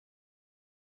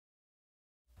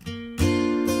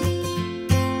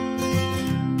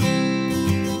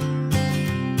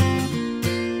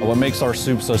What makes our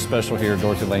soup so special here at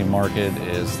Dorothy Lane Market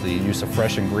is the use of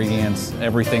fresh ingredients.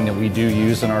 Everything that we do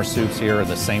use in our soups here are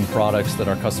the same products that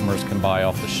our customers can buy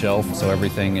off the shelf. So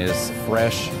everything is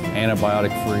fresh,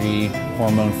 antibiotic-free,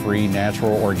 hormone-free,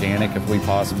 natural, organic, if we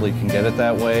possibly can get it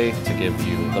that way, to give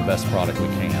you the best product we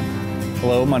can.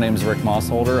 Hello, my name is Rick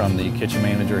Mossholder. I'm the kitchen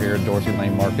manager here at Dorothy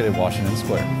Lane Market at Washington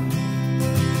Square.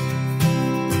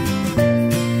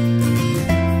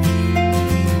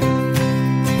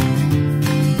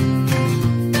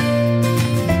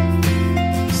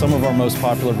 Some of our most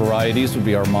popular varieties would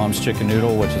be our Mom's Chicken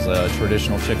Noodle, which is a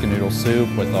traditional chicken noodle soup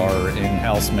with our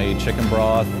in-house made chicken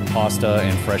broth, pasta,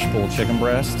 and fresh pulled chicken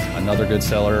breast. Another good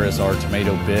seller is our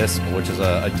Tomato Bisque, which is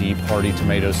a deep, hearty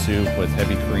tomato soup with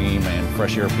heavy cream and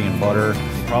fresh European butter.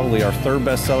 Probably our third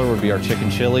best seller would be our Chicken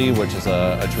Chili, which is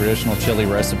a traditional chili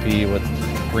recipe with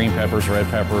green peppers, red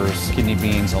peppers, kidney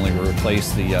beans, only we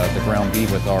replace the ground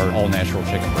beef with our all-natural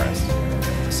chicken breast.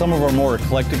 Some of our more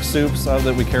eclectic soups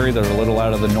that we carry that are a little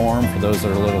out of the norm for those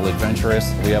that are a little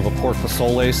adventurous. We have a pork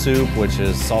pozole soup, which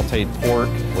is sauteed pork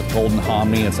with golden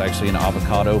hominy. It's actually an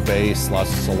avocado base,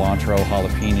 lots of cilantro,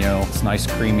 jalapeno. It's nice,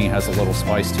 creamy, has a little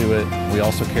spice to it. We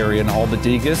also carry an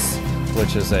albadigas,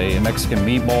 which is a Mexican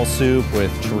meatball soup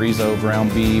with chorizo,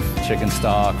 ground beef, chicken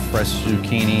stock, fresh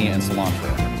zucchini, and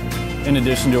cilantro. In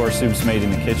addition to our soups made in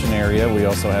the kitchen area, we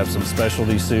also have some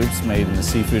specialty soups made in the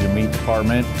seafood and meat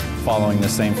department, following the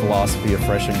same philosophy of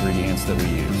fresh ingredients that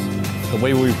we use. The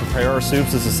way we prepare our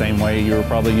soups is the same way you were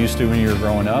probably used to when you were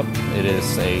growing up. It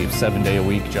is a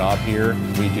 7-day-a-week job here.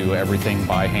 We do everything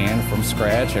by hand from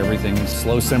scratch. Everything's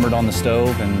slow simmered on the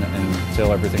stove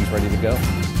until everything's ready to go.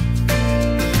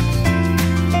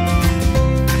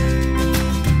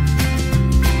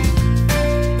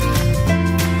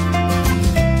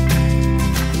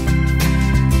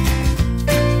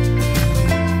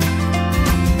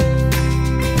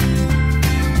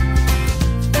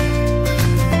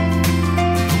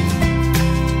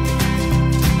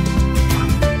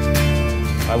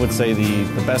 I would say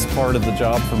the best part of the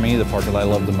job for me, the part that I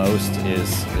love the most,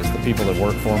 is the people that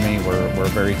work for me. We're a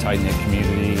very tight-knit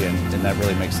community, and that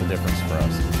really makes the difference for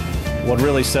us. What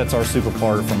really sets our soup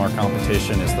apart from our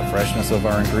competition is the freshness of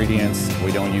our ingredients.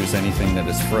 We don't use anything that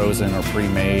is frozen or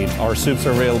pre-made. Our soups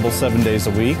are available 7 days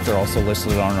a week. They're also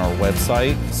listed on our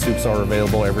website. Soups are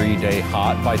available every day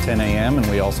hot by 10 a.m., and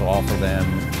we also offer them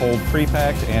cold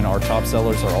pre-packed, and our top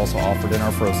sellers are also offered in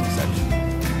our frozen section.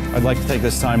 I'd like to take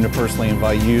this time to personally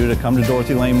invite you to come to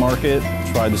Dorothy Lane Market,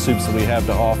 try the soups that we have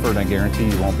to offer, and I guarantee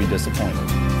you won't be disappointed.